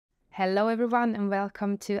Hello, everyone, and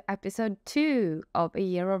welcome to episode 2 of A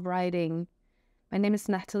Year of Writing. My name is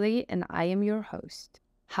Natalie, and I am your host.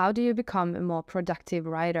 How do you become a more productive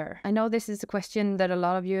writer? I know this is a question that a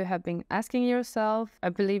lot of you have been asking yourself.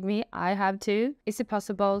 Believe me, I have too. Is it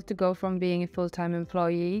possible to go from being a full-time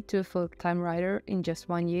employee to a full-time writer in just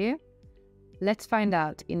 1 year? Let's find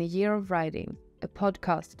out in A Year of Writing, a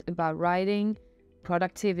podcast about writing,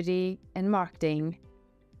 productivity, and marketing.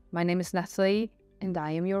 My name is Natalie, and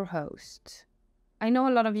I am your host. I know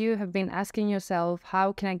a lot of you have been asking yourself,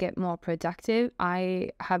 how can I get more productive?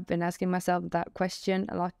 I have been asking myself that question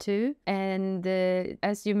a lot too. And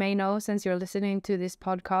as you may know, since you're listening to this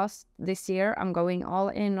podcast this year, I'm going all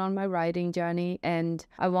in on my writing journey, and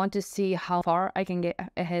I want to see how far I can get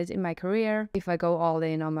ahead in my career if I go all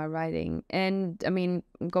in on my writing. And I mean,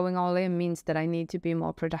 going all in means that I need to be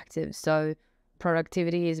more productive. So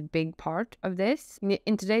productivity is a big part of this.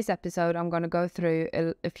 In today's episode, I'm going to go through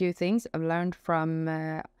a few things I've learned from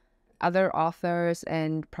other authors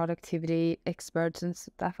and productivity experts and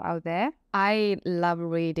stuff out there. I love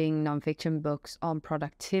reading nonfiction books on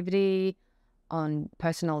productivity, on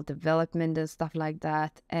personal development and stuff like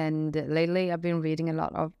that. And lately, I've been reading a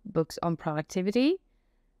lot of books on productivity.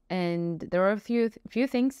 And there are a few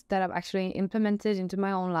things that I've actually implemented into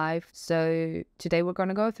my own life. So today we're going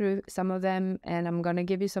to go through some of them, and I'm going to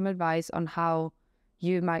give you some advice on how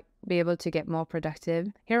you might be able to get more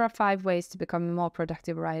productive. Here are 5 ways to become a more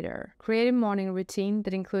productive writer. Create a morning routine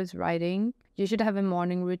that includes writing. You should have a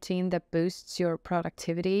morning routine that boosts your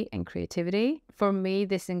productivity and creativity. For me,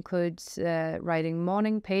 this includes writing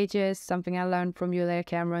morning pages, something I learned from Julia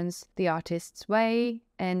Cameron's The Artist's Way.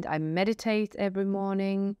 And I meditate every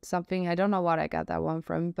morning, something I don't know what I got that one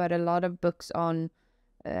from, but a lot of books on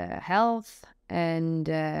health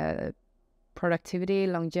and productivity,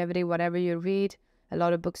 longevity, whatever you read. A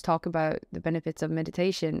lot of books talk about the benefits of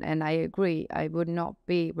meditation, and I agree. I would not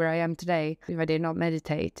be where I am today if I did not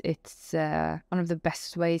meditate. It's one of the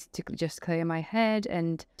best ways to just clear my head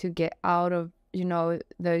and to get out of,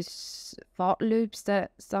 those thought loops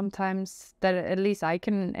that sometimes, that at least I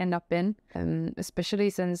can end up in, especially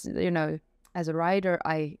since, as a writer,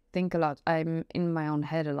 I think a lot. I'm in my own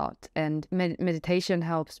head a lot, and meditation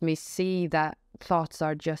helps me see that thoughts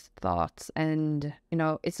are just thoughts, and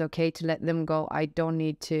it's okay to let them go. I don't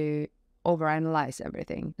need to overanalyze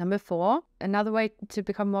everything. Number 4, another way to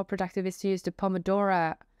become more productive is to use the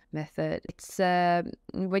Pomodoro method. It's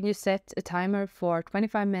when you set a timer for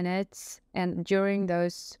 25 minutes, and during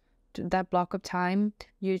that block of time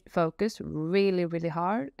you focus really, really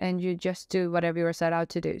hard, and you just do whatever you're set out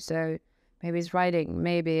to do. So maybe it's writing,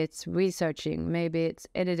 maybe it's researching, maybe it's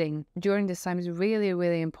editing. During this time, it's really,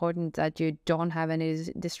 really important that you don't have any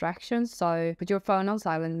distractions. So put your phone on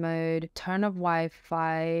silent mode, turn off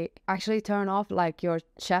Wi-Fi, actually turn off like your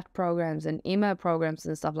chat programs and email programs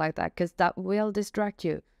and stuff like that, because that will distract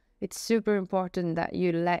you. It's super important that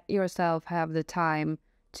you let yourself have the time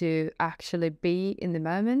to actually be in the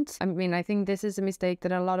moment. I mean, I think this is a mistake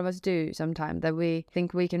that a lot of us do sometimes, that we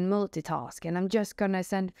think we can multitask, and I'm just gonna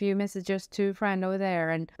send a few messages to a friend over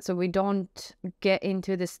there, and so we don't get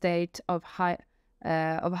into the state of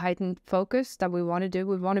heightened focus that we want to do.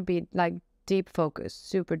 We want to be like deep focus,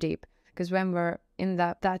 super deep, because when we're in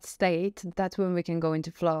that state, that's when we can go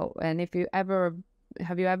into flow. And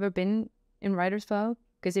have you ever been in writer's flow?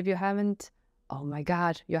 Because if you haven't, oh my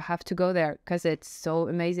God, you have to go there, because it's so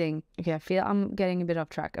amazing. Okay, I feel I'm getting a bit off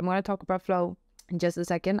track. I'm going to talk about flow in just a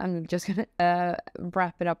second. I'm just going to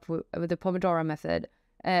wrap it up with the Pomodoro method.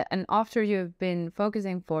 And after you've been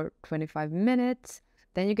focusing for 25 minutes,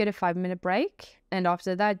 then you get a 5-minute break. And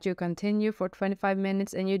after that, you continue for 25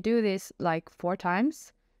 minutes, and you do this like 4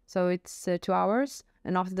 times. So it's 2 hours.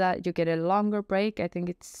 And after that, you get a longer break. I think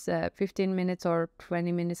it's 15 minutes or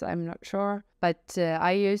 20 minutes. I'm not sure. But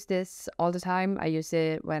I use this all the time. I use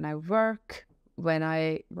it when I work, when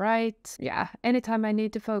I write. Yeah, anytime I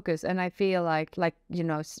need to focus. And I feel like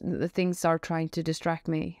the things are trying to distract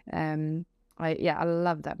me. I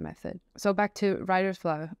love that method. So back to writer's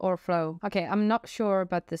flow or flow. Okay, I'm not sure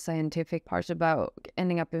about the scientific parts about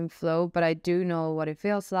ending up in flow, but I do know what it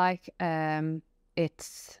feels like.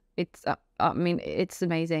 It's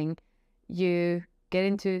amazing. You get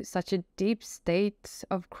into such a deep state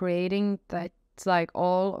of creating that it's like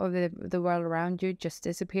all of the world around you just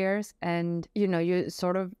disappears, and you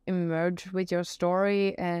sort of emerge with your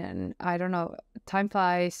story, and I don't know, time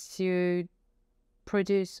flies. You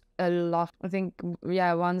produce a lot. I think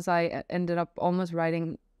once I ended up almost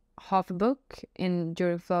writing half a book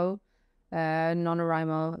during flow,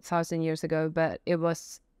 NaNoWriMo 1,000 years ago, but it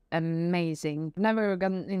was amazing. Never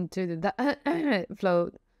gotten into the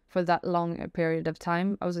flow for that long a period of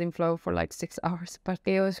time. I was in flow for like 6 hours, but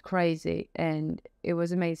it was crazy and it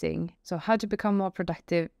was amazing. So how to become more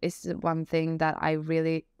productive is one thing that I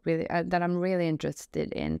really, that I'm really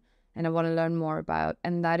interested in and I want to learn more about.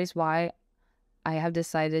 And that is why I have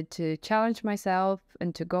decided to challenge myself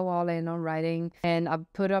and to go all in on writing. And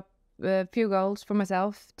I've put up a few goals for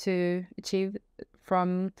myself to achieve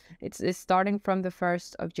from, it's starting from the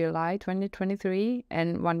 1st of July 2023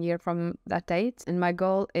 and 1 year from that date. And my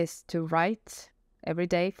goal is to write every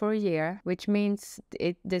day for a year, which means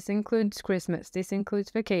this includes Christmas, this includes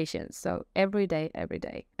vacations. So every day.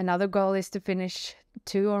 Another goal is to finish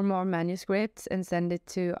 2 or more manuscripts and send it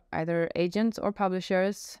to either agents or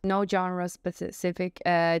publishers. No genre specific.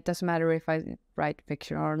 It doesn't matter if I write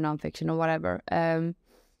fiction or nonfiction or whatever.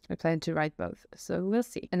 I plan to write both, so we'll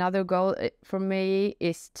see. Another goal for me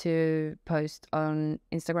is to post on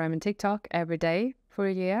Instagram and TikTok every day for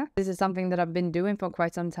a year. This is something that I've been doing for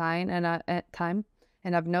quite some time, and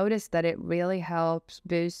I've noticed that it really helps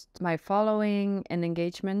boost my following and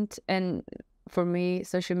engagement. And for me,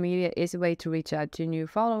 social media is a way to reach out to new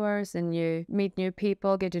followers and meet new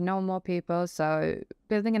people, get to know more people. So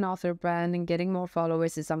building an author brand and getting more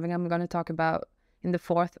followers is something I'm going to talk about in the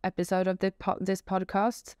 4th episode of this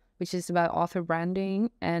podcast, which is about author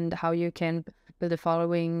branding and how you can build a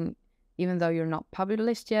following even though you're not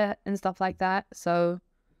published yet and stuff like that. So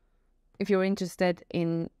if you're interested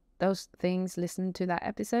in those things, listen to that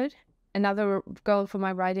episode. Another goal for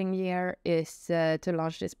my writing year is to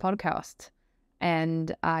launch this podcast.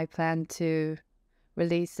 And I plan to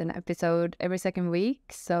release an episode every 2nd week.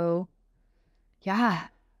 So yeah,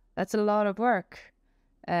 that's a lot of work.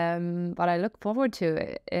 But I look forward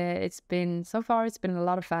to it. So far it's been a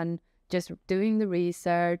lot of fun just doing the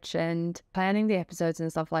research and planning the episodes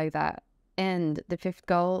and stuff like that. And the fifth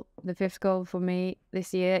goal for me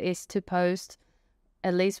this year is to post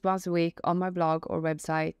at least once a week on my blog or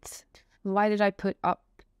website. Why did I put up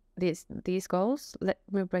these goals? Let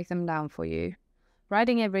me break them down for you.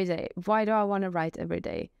 Writing every day. Why do I want to write every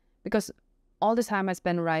day? Because all the time I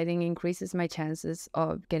spend writing increases my chances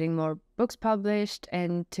of getting more books published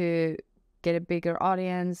and to get a bigger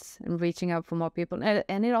audience and reaching out for more people.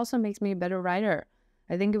 And it also makes me a better writer.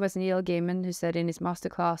 I think it was Neil Gaiman who said in his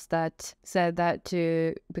masterclass that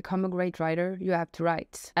to become a great writer, you have to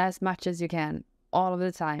write as much as you can, all of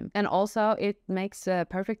the time. And also it makes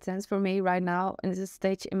perfect sense for me right now in this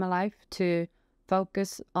stage in my life to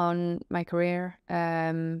focus on my career.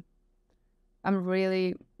 I'm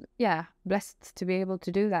really, blessed to be able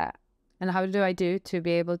to do that. And how do I do to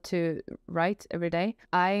be able to write every day?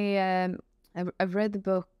 I've read the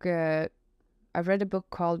book. I've read a book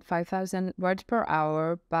called 5,000 Words Per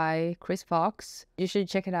Hour by Chris Fox. You should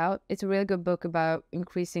check it out. It's a really good book about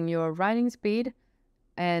increasing your writing speed.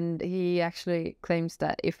 And he actually claims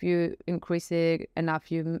that if you increase it enough,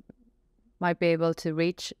 you might be able to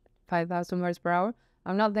reach 5,000 words per hour.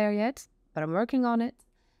 I'm not there yet, but I'm working on it.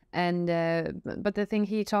 And but the thing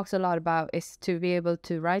he talks a lot about is to be able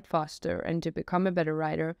to write faster and to become a better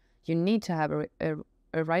writer, you need to have a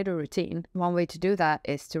writer routine. One way to do that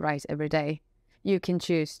is to write every day. You can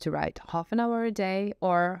choose to write half an hour a day,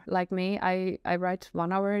 or like me, I write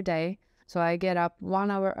 1 hour a day. So I get up 1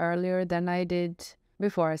 hour earlier than I did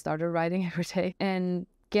before I started writing every day, and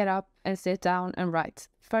get up and sit down and write.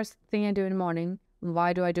 First thing I do in the morning.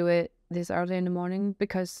 Why do I do it this early in the morning?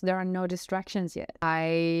 Because there are no distractions yet.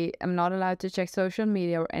 I am not allowed to check social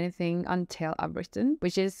media or anything until I've written,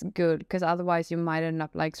 which is good because otherwise you might end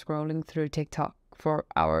up like scrolling through TikTok for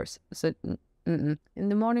hours. So in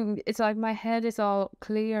the morning, it's like my head is all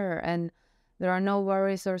clear and there are no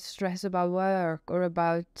worries or stress about work or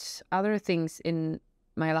about other things in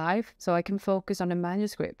my life, so I can focus on the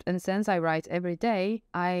manuscript. And since I write every day,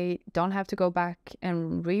 I don't have to go back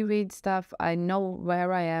and reread stuff. I know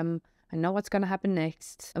where I am. I know what's going to happen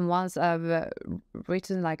next. And once I've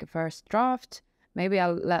written like a first draft, maybe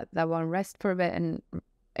I'll let that one rest for a bit and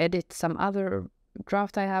edit some other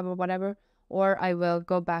draft I have or whatever. Or I will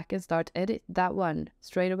go back and start edit that one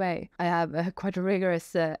straight away. I have quite a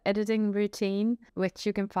rigorous editing routine, which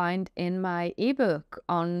you can find in my ebook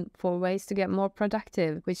on 4 ways to get more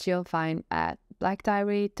productive, which you'll find at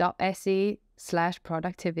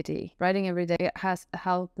blackdiary.se/productivity. Writing every day has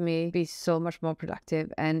helped me be so much more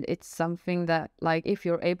productive, and it's something that, like, if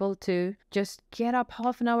you're able to just get up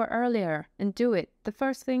half an hour earlier and do it the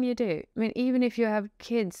first thing you do. I mean, even if you have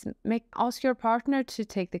kids, ask your partner to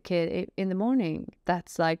take the kid in the morning.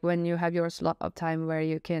 That's like when you have your slot of time where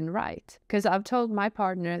you can write. Because I've told my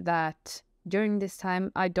partner that during this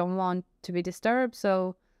time I don't want to be disturbed,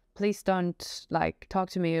 so please don't like talk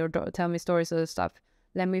to me or tell me stories or stuff.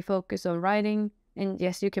 Let me focus on writing And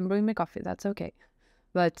yes, you can bring me coffee. That's okay.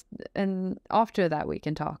 But and after that, we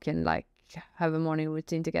can talk and like have a morning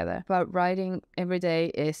routine together. But writing every day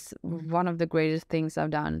is one of the greatest things I've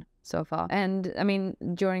done so far. And I mean,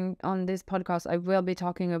 during on this podcast, I will be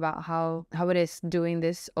talking about how it is doing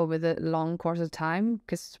this over the long course of time.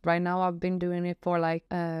 Because right now I've been doing it for like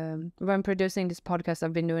when producing this podcast,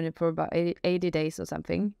 I've been doing it for about 80 days or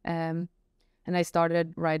something. And I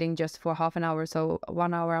started writing just for half an hour. So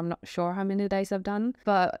 1 hour, I'm not sure how many days I've done,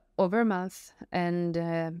 but over a month. And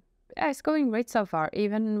yeah, it's going great so far.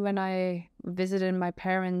 Even when I visited my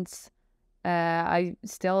parents, I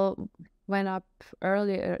still went up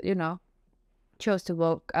early, chose to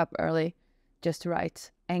woke up early just to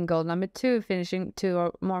write. And goal number 2, finishing 2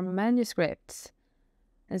 or more manuscripts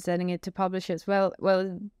and sending it to publishers. Well,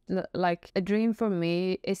 like a dream for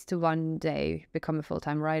me is to one day become a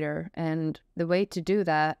full-time writer. And the way to do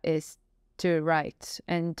that is to write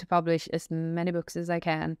and to publish as many books as I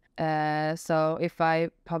can. So if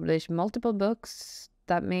I publish multiple books,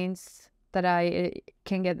 that means that I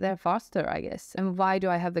can get there faster, I guess. And why do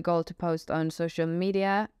I have the goal to post on social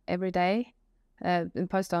media every day? And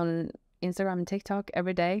post on Instagram and TikTok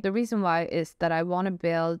every day. The reason why is that I want to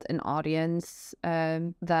build an audience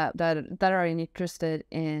that are interested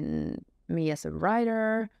in me as a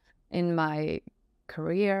writer, in my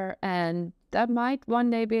career, and that might one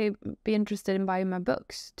day be interested in buying my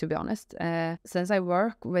books, to be honest. Since I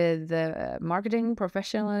work with marketing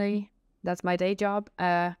professionally, that's my day job.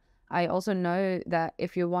 I also know that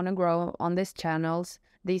if you want to grow on these channels,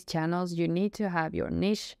 you need to have your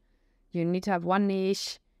niche. You need to have one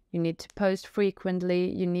niche. You need to post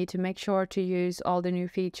frequently. You need to make sure to use all the new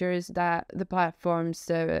features that the platforms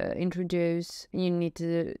introduce. You need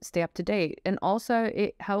to stay up to date. And also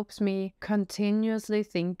it helps me continuously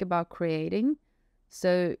think about creating.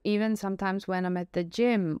 So even sometimes when I'm at the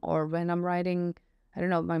gym or when I'm writing, I don't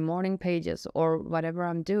know, my morning pages or whatever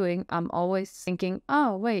I'm doing, I'm always thinking,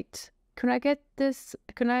 oh, wait, can I get this?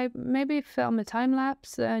 Can I maybe film a time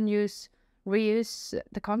lapse and reuse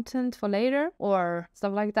the content for later or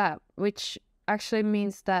stuff like that, which actually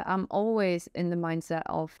means that I'm always in the mindset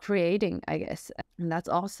of creating, I guess. And that's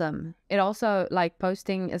awesome. It also, like,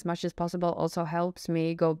 posting as much as possible also helps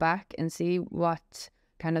me go back and see what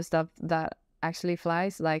kind of stuff that actually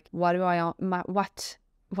flies. Like, what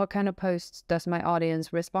kind of posts does my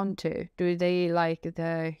audience respond to? Do they like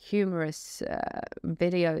the humorous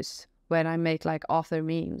videos when I make like author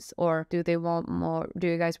memes, or do you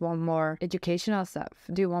guys want more educational stuff?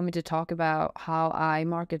 Do you want me to talk about how I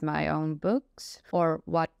market my own books, or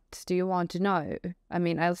what do you want to know? I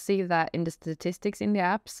mean, I'll see that in the statistics in the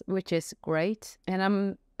apps, which is great.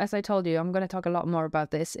 And as I told you, I'm going to talk a lot more about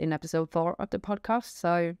this in episode 4 of the podcast,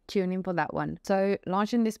 so tune in for that one. So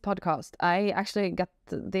launching this podcast, I actually got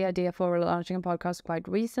the idea for launching a podcast quite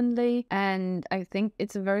recently, and I think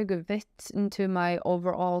it's a very good fit into my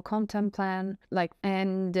overall content plan.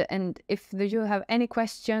 And if you have any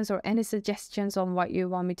questions or any suggestions on what you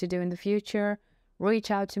want me to do in the future, reach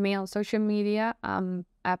out to me on social media.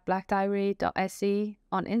 At blackdiary.se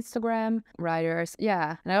on Instagram, writers.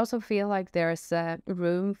 Yeah. And I also feel like there's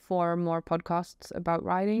room for more podcasts about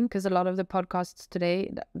writing, because a lot of the podcasts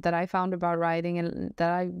today that I found about writing and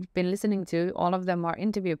that I've been listening to, all of them are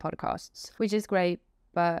interview podcasts, which is great.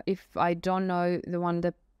 But if I don't know the one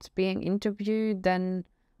that's being interviewed, then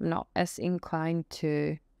I'm not as inclined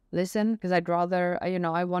to listen, because I'd rather,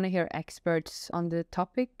 I want to hear experts on the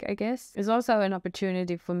topic, I guess. It's also an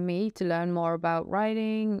opportunity for me to learn more about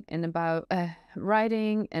writing and about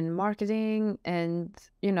writing and marketing, and,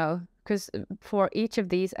 because for each of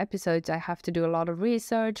these episodes, I have to do a lot of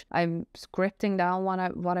research. I'm scripting down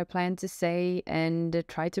what I plan to say and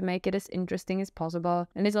try to make it as interesting as possible.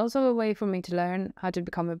 And it's also a way for me to learn how to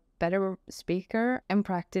become a better speaker and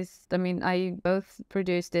practice. I mean, I both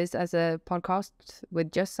produce this as a podcast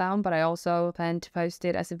with just sound, but I also plan to post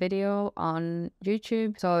it as a video on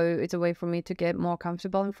YouTube. So it's a way for me to get more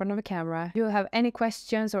comfortable in front of a camera. If you have any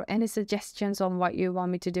questions or any suggestions on what you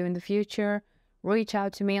want me to do in the future, reach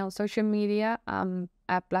out to me on social media.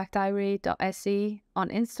 At blackdiary.se on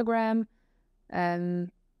Instagram.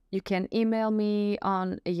 You can email me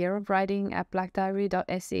on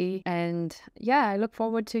ayearofwriting@blackdiary.se. And yeah, I look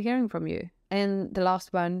forward to hearing from you. And the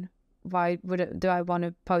last one, why do I want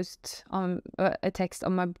to post on a text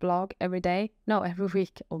on my blog every day? No, every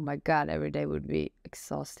week. Oh my God, every day would be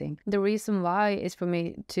exhausting. The reason why is for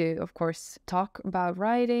me to, of course, talk about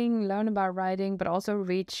writing, learn about writing, but also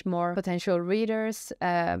reach more potential readers,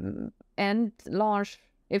 and launch.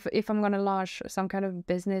 If I'm going to launch some kind of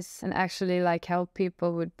business and actually like help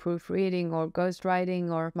people with proofreading or ghostwriting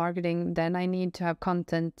or marketing, then I need to have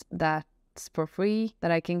content that insights for free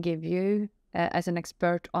that I can give you as an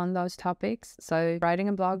expert on those topics. So writing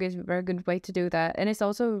a blog is a very good way to do that. And it's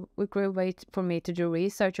also a great way for me to do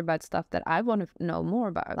research about stuff that I want to know more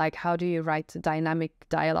about. Like, how do you write dynamic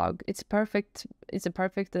dialogue? It's a perfect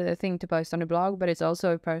thing to post on a blog, but it's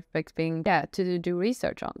also a perfect thing, to do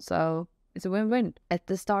research on. So it's a win-win. At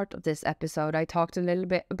the start of this episode, I talked a little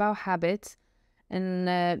bit about habits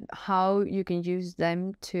and how you can use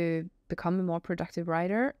them to become a more productive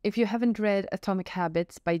writer. If you haven't read Atomic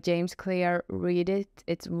Habits by James Clear, read it.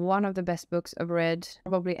 It's one of the best books I've read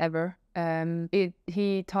probably ever.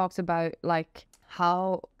 He talks about like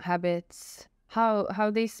how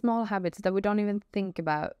these small habits that we don't even think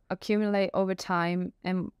about accumulate over time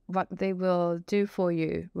and what they will do for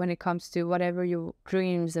you when it comes to whatever your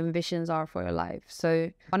dreams and visions are for your life.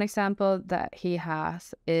 So one example that he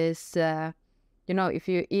has is, if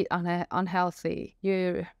you eat unhealthy,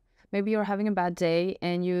 maybe you're having a bad day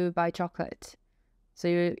and you buy chocolate. So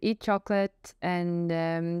you eat chocolate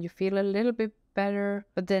and you feel a little bit better,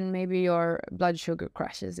 but then maybe your blood sugar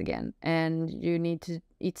crashes again and you need to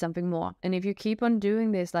eat something more. And if you keep on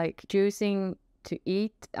doing this, like choosing to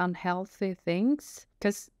eat unhealthy things,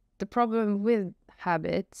 because the problem with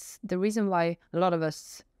habits, the reason why a lot of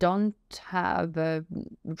us don't have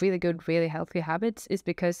really good, really healthy habits is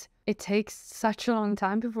because it takes such a long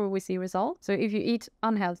time before we see results. So if you eat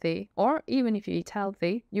unhealthy, or even if you eat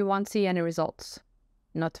healthy, you won't see any results.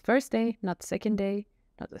 Not the first day, not the second day,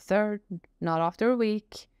 not the third, not after a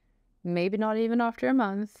week, maybe not even after a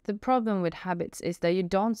month. The problem with habits is that you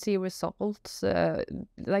don't see results.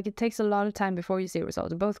 It takes a lot of time before you see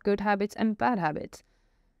results, both good habits and bad habits.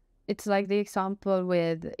 It's like the example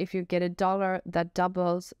with if you get $1 that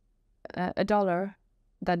doubles,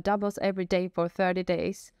 every day for 30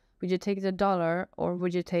 days, would you take the $1 or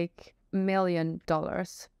would you take $1 million?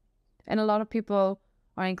 And a lot of people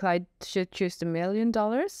are inclined to choose the $1 million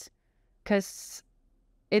because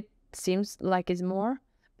it seems like it's more.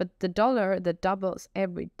 But the $1 that doubles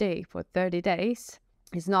every day for 30 days,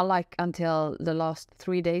 it's not like until the last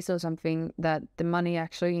 3 days or something that the money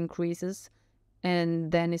actually increases.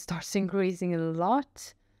 And then it starts increasing a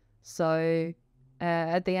lot. So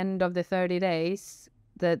at the end of the 30 days,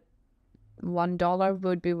 that $1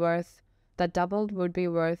 would be worth, that doubled would be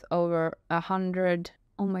worth over 100.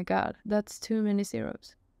 Oh my God, that's too many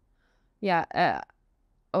zeros. Yeah,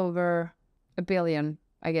 over a billion,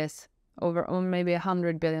 I guess. Or maybe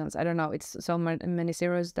 100 billions. I don't know. It's so many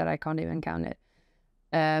zeros that I can't even count it.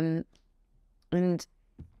 And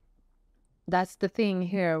that's the thing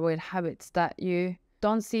here with habits, that you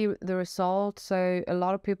don't see the result. So a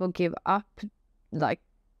lot of people give up like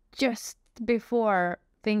just before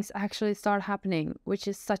things actually start happening, which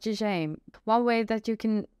is such a shame. One way that you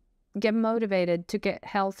can get motivated to get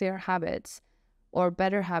healthier habits or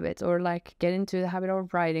better habits, or like get into the habit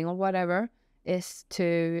of writing or whatever, is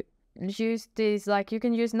to use these, like, you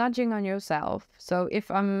can use nudging on yourself. So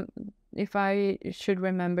if I should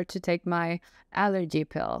remember to take my allergy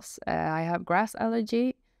pills, I have grass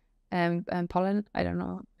allergy and pollen. I don't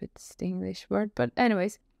know if it's the English word, but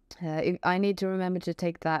anyways, if I need to remember to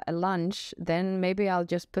take that at lunch, then maybe I'll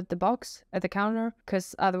just put the box at the counter,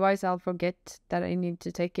 because otherwise I'll forget that I need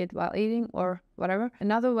to take it while eating or whatever.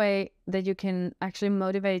 Another way that you can actually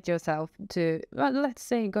motivate yourself to, well, let's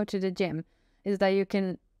say go to the gym, is that you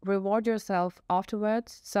can reward yourself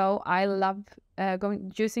afterwards. So I love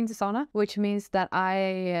using the sauna, which means that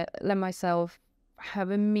I let myself have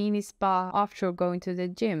a mini spa after going to the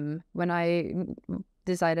gym when I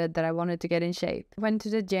decided that I wanted to get in shape. Went to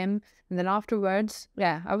the gym, and then afterwards,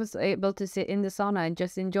 I was able to sit in the sauna and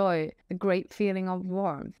just enjoy the great feeling of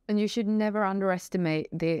warmth. And you should never underestimate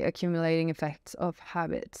the accumulating effects of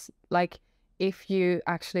habits. Like, if you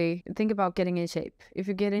actually think about getting in shape, if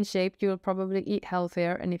you get in shape, you'll probably eat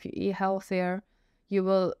healthier, and if you eat healthier, you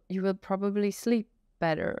will probably sleep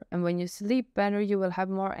better. And when you sleep better, you will have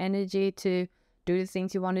more energy to do the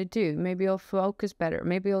things you want to do. Maybe you'll focus better.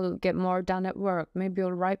 Maybe you'll get more done at work. Maybe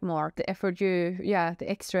you'll write more. The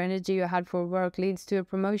extra energy you had for work leads to a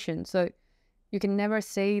promotion. So you can never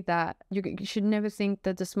say that. You should never think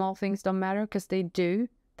that the small things don't matter, because they do.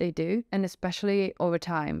 They do. And especially over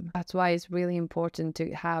time. That's why it's really important to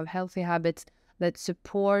have healthy habits that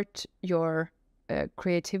support your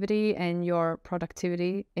creativity and your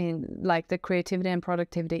productivity, in like the creativity and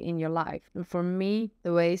productivity in your life. For me,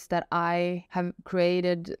 the ways that I have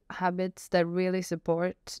created habits that really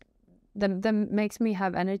support them, that makes me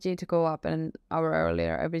have energy to go up an hour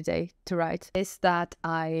earlier every day to write, is that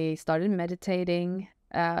I started meditating.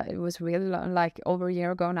 It was really long, over a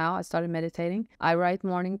year ago now. I started meditating. I write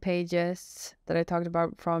morning pages that I talked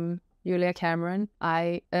about from Julia Cameron.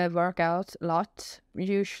 I work out a lot,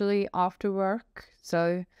 usually after work.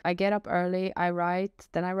 So I get up early, I write,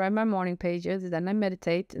 then I write my morning pages, then I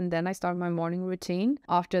meditate, and then I start my morning routine.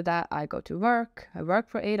 After that, I go to work. I work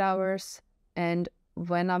for 8 hours, and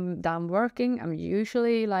when I'm done working, I'm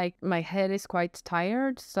usually like, my head is quite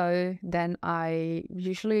tired. So then I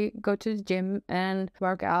usually go to the gym and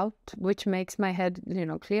work out, which makes my head,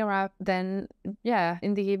 clear up. Then, yeah,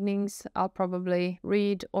 in the evenings, I'll probably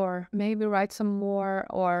read or maybe write some more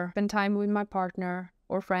or spend time with my partner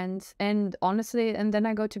or friends. And honestly, and then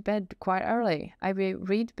I go to bed quite early. I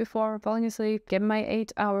read before falling asleep, get my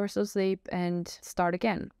 8 hours of sleep, and start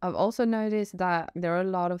again. I've also noticed that there are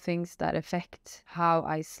a lot of things that affect how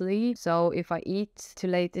I sleep. So if I eat too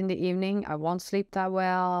late in the evening, I won't sleep that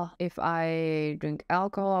well. If I drink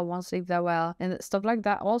alcohol, I won't sleep that well. And stuff like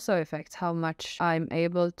that also affects how much I'm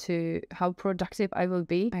able to, how productive I will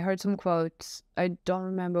be. I heard some quotes, I don't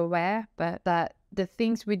remember where, but that the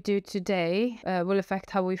things we do today will affect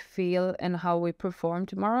how we feel and how we perform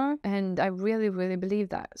tomorrow. And I really, really believe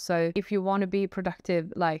that. So if you want to be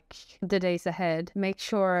productive, like the days ahead, make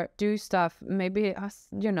sure do stuff, maybe,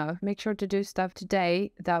 make sure to do stuff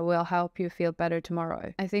today that will help you feel better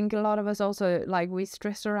tomorrow. I think a lot of us also, like, we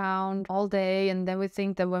stress around all day, and then we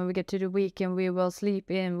think that when we get to the weekend, we will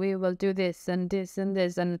sleep in, we will do this and this and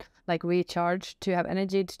this, and like recharge to have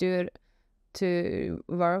energy to do it, to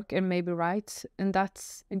work and maybe write. And I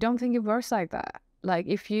don't think it works like that. Like,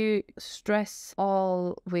 if you stress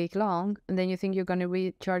all week long and then you think you're going to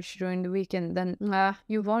recharge during the weekend, then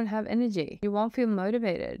you won't have energy. You won't feel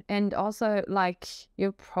motivated. And also, like,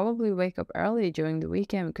 you'll probably wake up early during the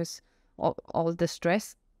weekend because all the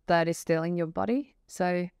stress that is still in your body.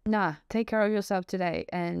 So take care of yourself today.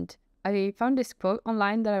 And I found this quote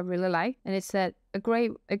online that I really like, and it said, a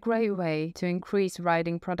great way to increase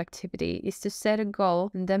writing productivity is to set a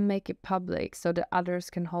goal and then make it public so that others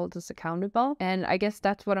can hold us accountable. And I guess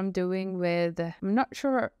that's what I'm doing with, I'm not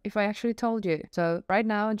sure if I actually told you. So right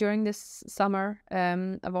now, during this summer,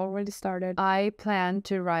 I've already started. I plan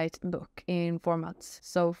to write a book in 4 months.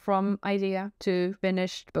 So from idea to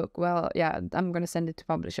finished book, well, yeah, I'm going to send it to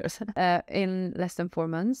publishers in less than 4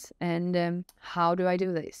 months. And how do I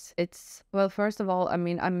do this? Well, first of all, I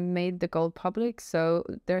made the goal public. So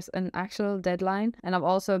there's an actual deadline, and I've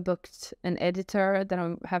also booked an editor that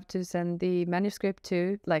I have to send the manuscript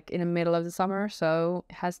to, like, in the middle of the summer. So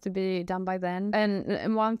it has to be done by then.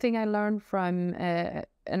 And one thing I learned from a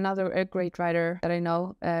great writer that I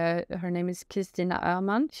know, her name is Kristina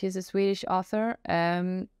Öhrman. She's a Swedish author.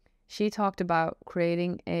 She talked about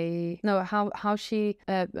creating how she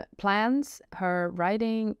plans her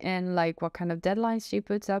writing and like what kind of deadlines she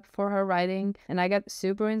puts up for her writing. And I got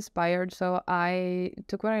super inspired. So I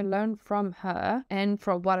took what I learned from her and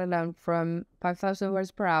from what I learned from 5,000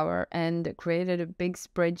 words per hour and created a big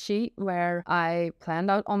spreadsheet where I planned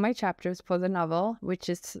out all my chapters for the novel, which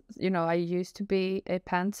is, I used to be a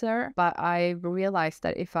pantser, but I realized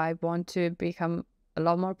that if I want to become a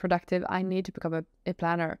lot more productive, I need to become a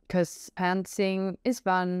planner, because pantsing is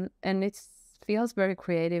fun and it feels very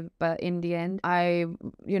creative, but in the end,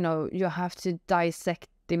 you have to dissect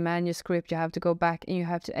the manuscript, you have to go back and you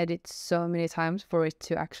have to edit so many times for it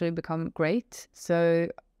to actually become great. So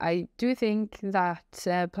I do think that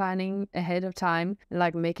planning ahead of time,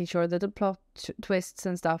 like making sure that the plot twists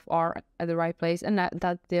and stuff are at the right place and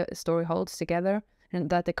that the story holds together, and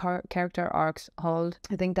that the character arcs hold.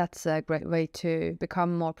 I think that's a great way to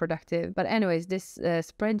become more productive. But anyways, this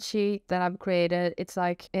spreadsheet that I've created, it's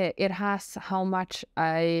like, it has how much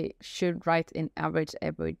I should write in average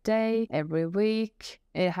every day, every week.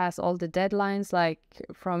 It has all the deadlines, like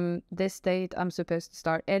from this date, I'm supposed to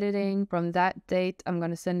start editing. From that date, I'm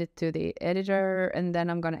going to send it to the editor, and then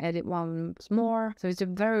I'm going to edit once more. So it's a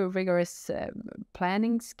very rigorous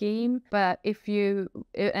planning scheme. But if you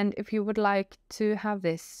would like to have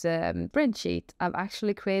this spreadsheet,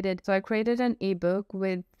 I created an ebook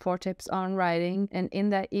with 4 tips on writing. And in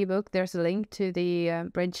that ebook, there's a link to the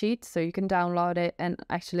spreadsheet, so you can download it and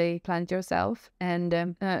actually plan it yourself. And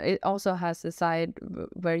it also has a side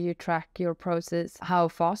where you track your process, how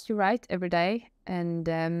fast you write every day.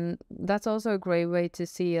 And that's also a great way to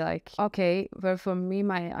see, like, okay, well, for me,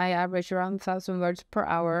 I average around 1,000 words per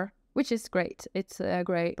hour, which is great. It's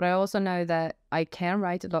great. But I also know that I can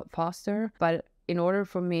write a lot faster. But in order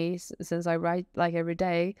for me, since I write like every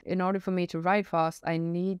day, in order for me to write fast, I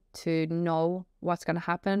need to know what's going to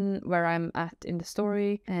happen, where I'm at in the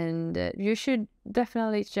story. And you should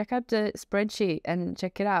definitely check out the spreadsheet and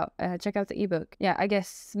check it out. Check out the ebook. Yeah, I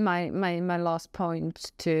guess my last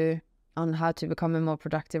point on how to become a more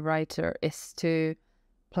productive writer is to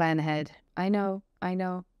plan ahead. I know.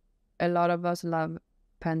 a lot of us love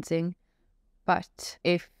pantsing, but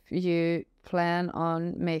if you plan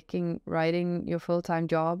on making writing your full-time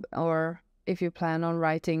job, or if you plan on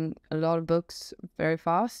writing a lot of books very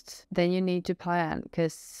fast, then you need to plan,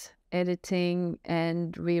 because editing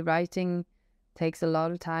and rewriting takes a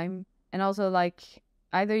lot of time. And also, like,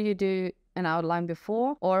 either you do an outline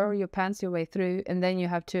before or you pants your way through, and then you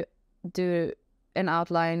have to do an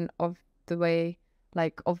outline of the way,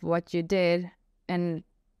 like, of what you did, and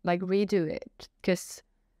like redo it. Because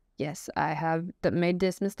yes, I have made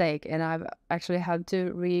this mistake, and I've actually had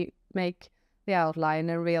to remake the outline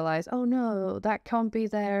and realize, oh no, that can't be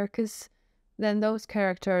there, because then those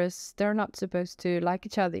characters, they're not supposed to like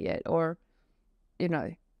each other yet, or, you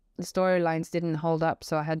know, the storylines didn't hold up,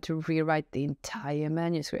 so I had to rewrite the entire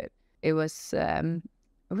manuscript. It was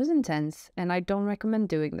intense, and I don't recommend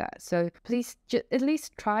doing that. So please at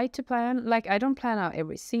least try to plan. Like, I don't plan out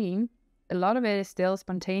every scene. A lot of it is still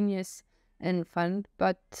spontaneous and fun,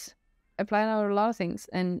 but I plan out a lot of things,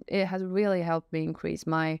 and it has really helped me increase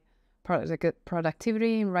my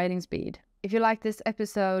productivity and writing speed. If you like this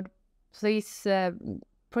episode, please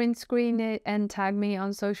print screen it and tag me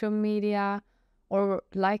on social media, or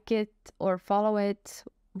like it or follow it.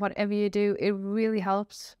 Whatever you do, it really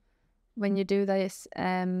helps when you do this.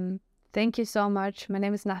 Thank you so much. My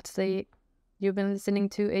name is Natalie. You've been listening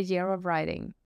to A Year of Writing.